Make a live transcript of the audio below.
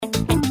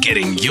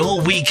Getting your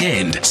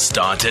weekend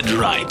started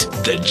right.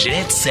 The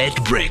Jet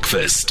Set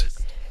Breakfast.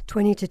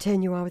 20 to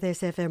 10, you are with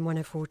SFM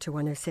 104 to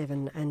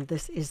 107, and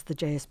this is the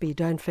JSB.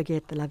 Don't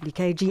forget the lovely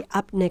KG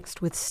up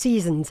next with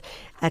Seasons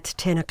at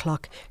 10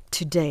 o'clock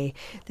today.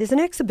 There's an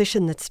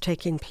exhibition that's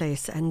taking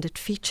place, and it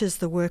features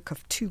the work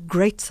of two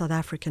great South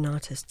African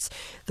artists.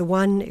 The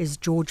one is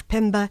George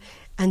Pemba,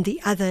 and the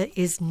other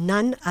is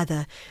none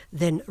other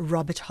than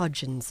Robert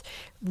Hodgins.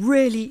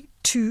 Really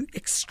two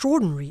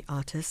extraordinary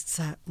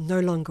artists, no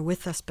longer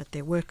with us, but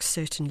their work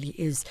certainly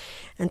is.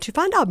 And to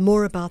find out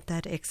more about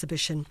that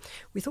exhibition,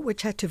 we thought we'd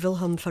chat to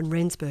WILHELM van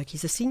Resnsburg.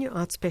 He's a senior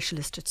art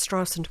specialist at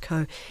Strauss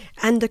Co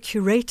and the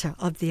curator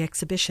of the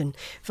exhibition.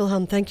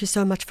 WILHELM, thank you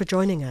so much for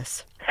joining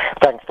us.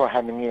 Thanks for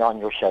having me on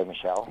your show,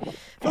 Michelle.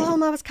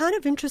 WILHELM, I was kind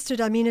of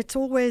interested. I mean, it's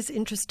always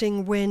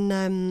interesting when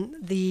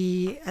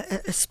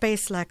a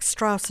space like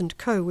Strauss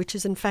Co, which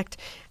is in fact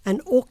an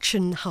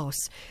auction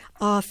house,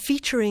 are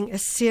featuring a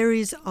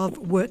series of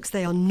works.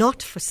 They are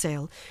not for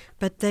sale,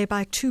 but they're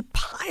by two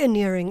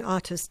pioneering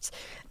artists.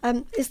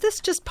 Is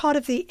this just part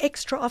of the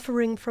extra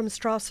offering from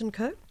Strauss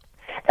Co?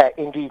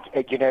 Indeed,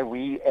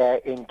 we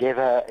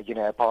endeavor,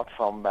 apart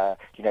from,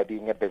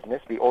 being a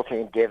business, we also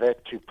endeavor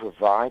to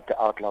provide the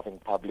art-loving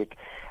public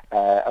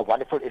a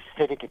wonderful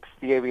aesthetic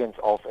experience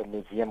of a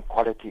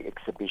museum-quality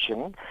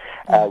exhibition.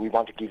 We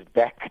want to give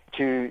back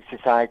to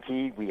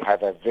society. We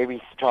have a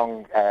very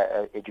strong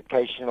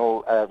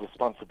educational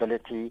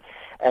responsibility,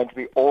 and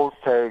we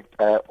also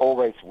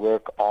always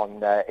work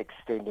on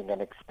extending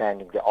and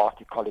expanding the art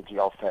ecology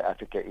of South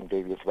Africa in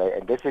various ways.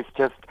 And this is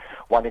just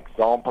one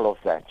example of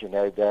that.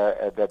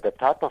 The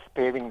type of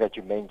pairing that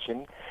you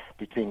mentioned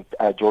between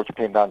George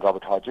Pemba and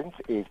Robert Hodgins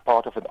is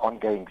part of an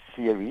ongoing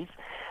series.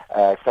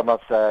 Some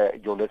of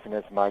your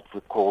listeners might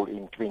recall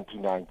in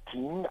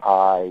 2019,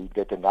 I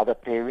did another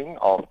pairing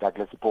of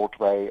Douglas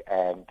Portway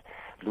and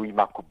Louis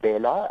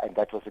Makubela, and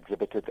that was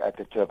exhibited at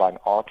the Turbine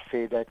Art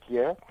Fair that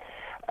year.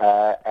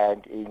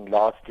 And in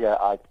last year,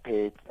 I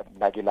paired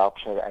Maggie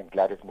Laubscher and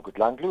Gladys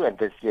Mugudlanglu, and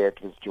this year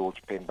it was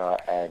George Pemba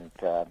and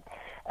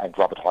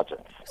Robert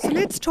Hodgins. So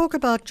let's talk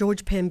about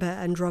George Pemba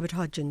and Robert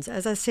Hodgins.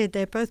 As I said,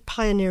 they're both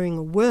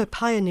were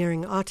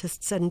pioneering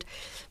artists, and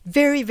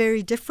very,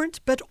 very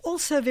different, but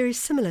also very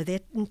similar.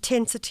 Their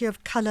intensity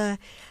of colour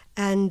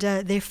and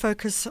their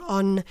focus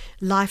on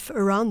life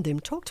around them.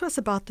 Talk to us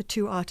about the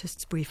two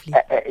artists briefly.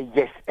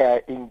 Yes,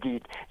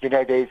 indeed.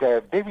 There's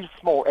a very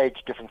small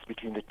age difference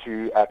between the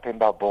two.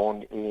 Pemba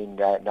born in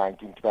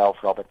 1912,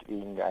 Robert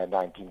in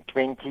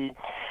 1920.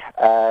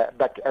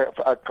 But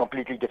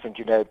completely different.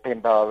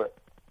 Pemba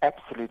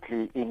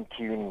absolutely in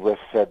tune with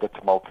the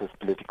tumultuous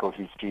political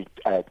history,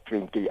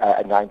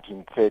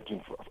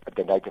 1913,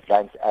 the Native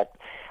Lands Act,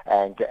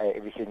 and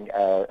everything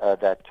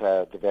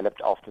that developed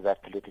after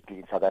that politically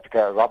in South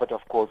Africa. Robert,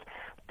 of course,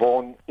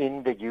 born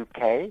in the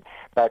UK,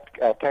 but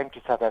came to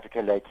South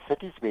Africa late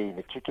 30s, where he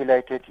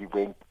matriculated. He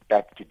went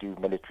back to do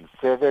military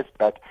service,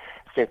 but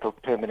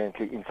settled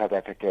permanently in South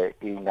Africa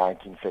in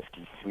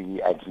 1953,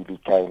 and he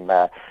became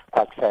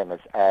quite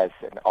famous as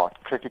an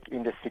art critic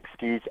in the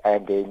 60s,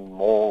 and then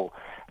more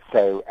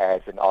so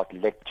as an art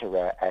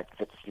lecturer at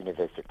Wits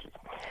University.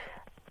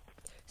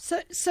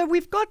 So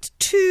we've got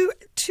two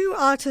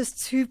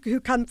artists who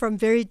come from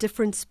very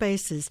different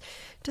spaces.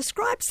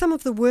 Describe some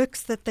of the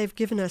works that they've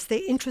given us, their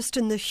interest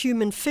in the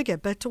human figure,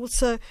 but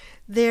also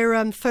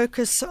their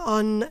focus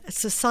on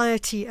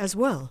society as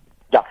well.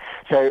 Yeah,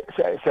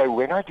 so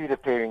when I do the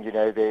pairing,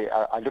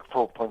 I look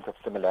for points of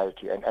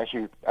similarity, and as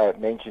you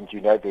mentioned,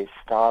 their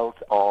styles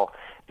are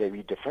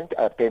very different.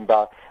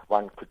 Pemba,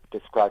 one could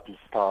describe his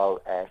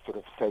style as sort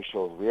of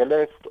social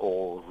realist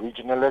or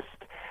regionalist,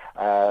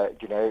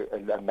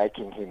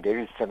 making him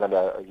very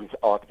similar, his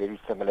art very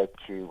similar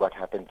to what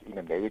happened in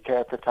America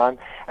at the time.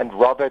 And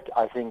Robert,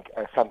 I think,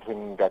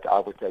 something that I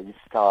would say, his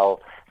style,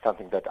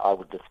 something that I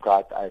would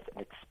describe as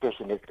an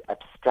expressionist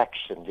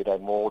abstraction,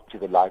 more to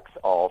the likes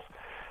of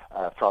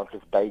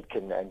Francis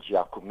Bacon and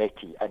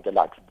Giacometti and the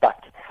likes.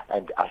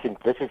 And I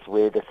think this is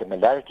where the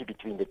similarity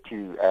between the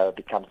two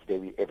becomes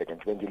very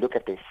evident when you look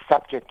at their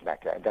subject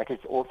matter, and that is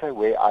also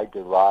where I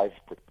derived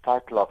the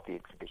title of the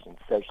exhibition,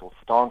 Social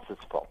Stances,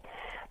 from.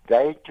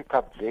 They took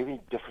up very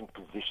different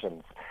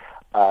positions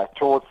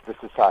towards the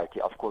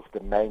society, of course,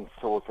 the main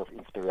source of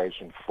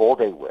inspiration for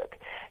their work.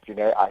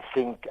 I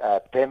think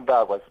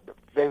Pemba was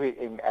very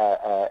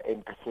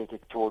empathetic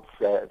towards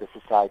the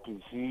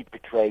society. He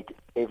portrayed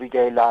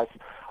everyday life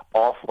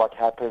of what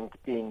happened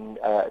in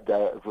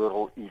the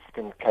rural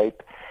Eastern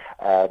Cape,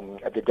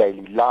 the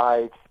daily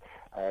lives,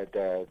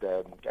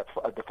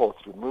 the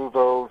forced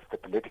removals, the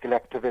political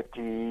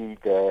activity,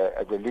 the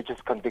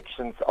religious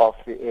convictions of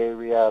the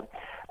area,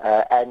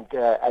 and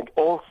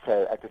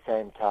also at the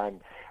same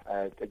time,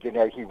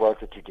 he was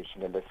a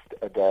traditionalist.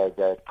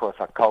 The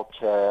Xhosa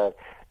culture,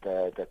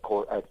 the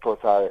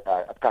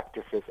Xhosa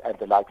practices and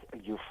the likes,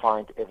 you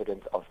find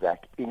evidence of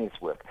that in his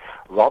work.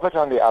 Robert,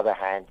 on the other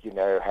hand,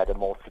 had a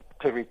more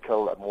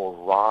satirical, a more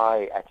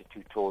wry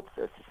attitude towards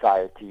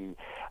society.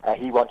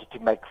 He wanted to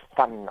make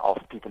fun of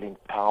people in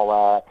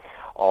power,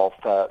 of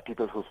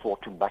people who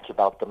thought too much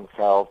about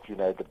themselves,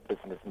 the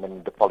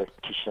businessmen, the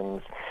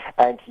politicians,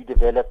 and he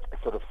developed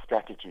sort of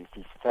strategies.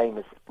 His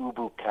famous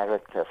Ubu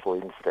character, for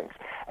instance,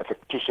 a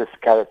fictitious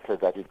character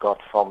that he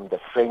got from the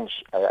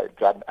French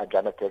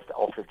dramatist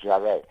Alfred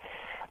Jarret.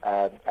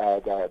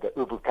 The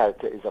Ubu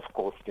character is, of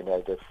course,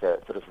 this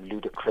sort of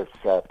ludicrous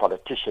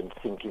politician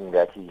thinking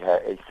that he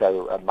is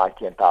so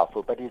mighty and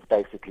powerful, but he's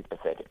basically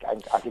pathetic.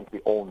 And I think we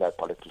all know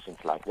politicians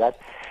like that.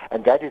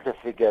 And that is a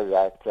figure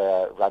that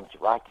runs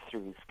right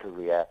through his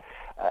career.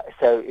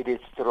 So it is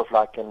sort of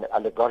like an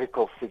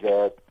allegorical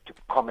figure to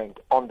comment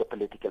on the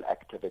political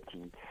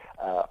activity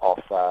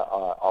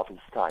of his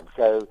time.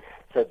 So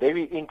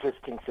very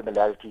interesting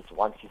similarities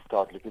once you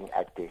start looking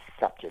at this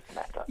subject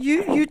matter.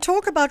 You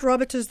talk about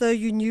Robert as though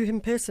you knew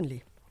him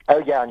personally. Oh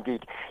yeah,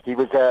 indeed. He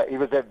was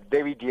a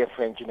very dear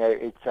friend.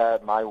 It's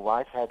my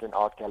wife had an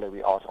art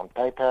gallery, Art on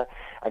Paper,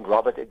 and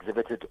Robert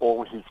exhibited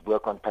all his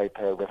work on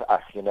paper with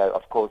us.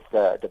 Of course,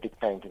 the big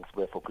paintings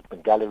were for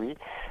Goodman Gallery,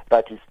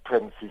 but his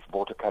prints, his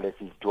watercolors,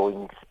 his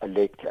drawings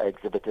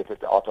exhibited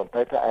at Art on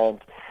Paper,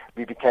 and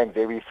we became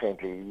very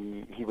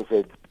friendly. He was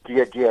a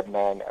dear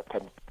man, a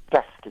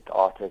fantastic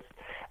artist,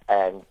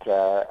 and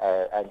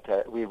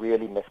we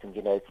really miss him.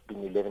 It's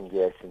been 11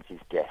 years since his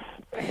death.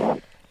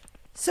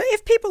 So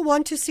if people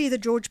want to see the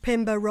George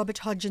Pemba, Robert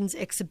Hodgins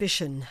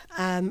exhibition,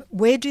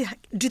 where do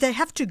they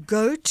have to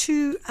go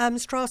to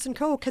Strauss &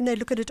 Co, or can they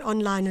look at it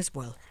online as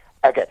well?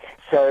 Okay,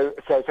 so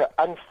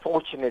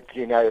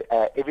unfortunately,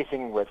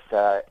 everything was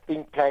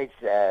in place,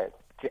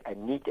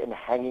 neat and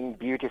hanging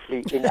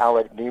beautifully in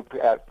our new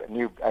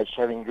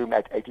showing room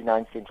at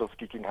 89 Central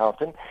Street in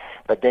Houghton.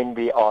 But then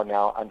we are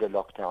now under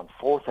lockdown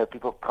 4, so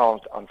people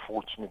can't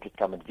unfortunately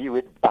come and view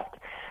it, but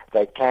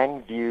they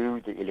can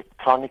view the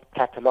electronic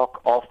catalogue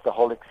of the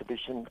whole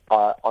exhibition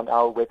on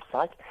our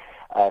website,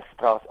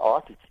 Strauss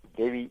Art. It's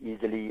very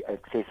easily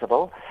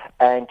accessible,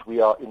 and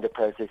we are in the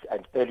process,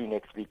 and early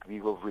next week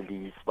we will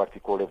release what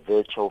we call a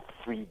virtual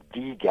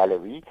 3D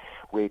gallery,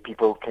 where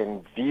people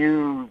can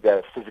view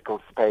the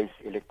physical space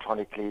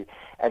electronically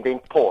and then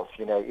pause.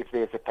 If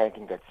there's a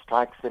painting that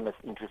strikes them as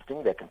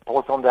interesting, they can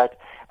pause on that,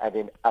 and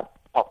then up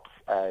pops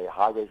a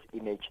high-res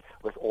image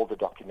with all the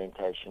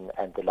documentation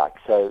and the like.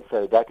 So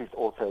that is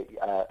also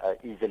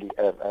easily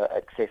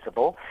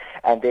accessible.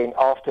 And then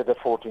after the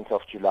 14th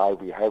of July,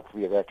 we hope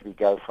that we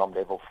go from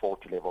level 4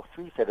 to level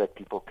 3 so that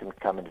people can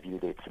come and view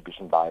the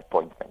exhibition by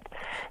appointment.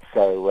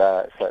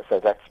 So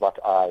that's what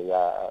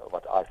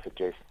I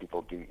suggest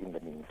people do in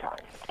the meantime.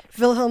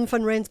 WILHELM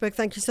van Rensburg,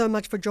 thank you so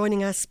much for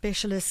joining us,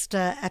 specialist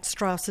at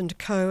Strauss &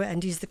 Co,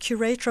 and he's the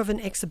curator of an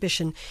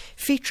exhibition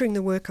featuring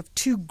the work of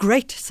two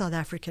great South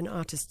African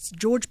artists,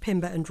 George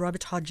Pemba and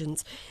Robert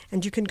Hodgins.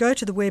 And you can go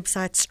to the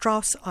website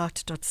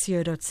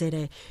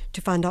straussart.co.za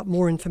to find out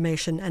more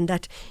information, and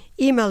that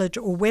email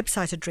or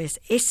website address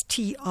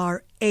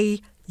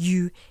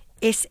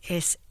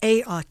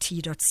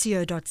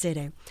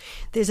straussart.co.za.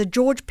 There's a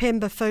George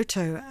Pemba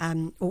photo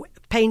or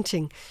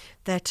painting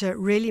that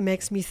really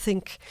makes me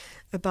think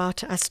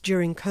about us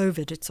during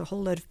COVID. It's a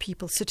whole load of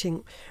people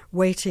sitting,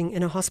 waiting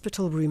in a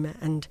hospital room,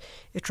 and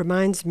it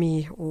reminds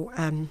me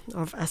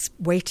of us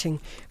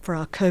waiting for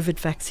our COVID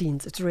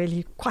vaccines. It's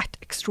really quite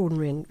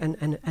extraordinary and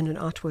an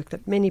artwork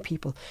that many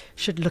people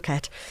should look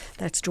at.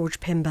 That's George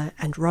Pemba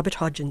and Robert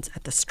Hodgins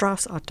at the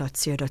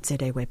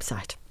straussart.co.za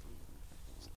website.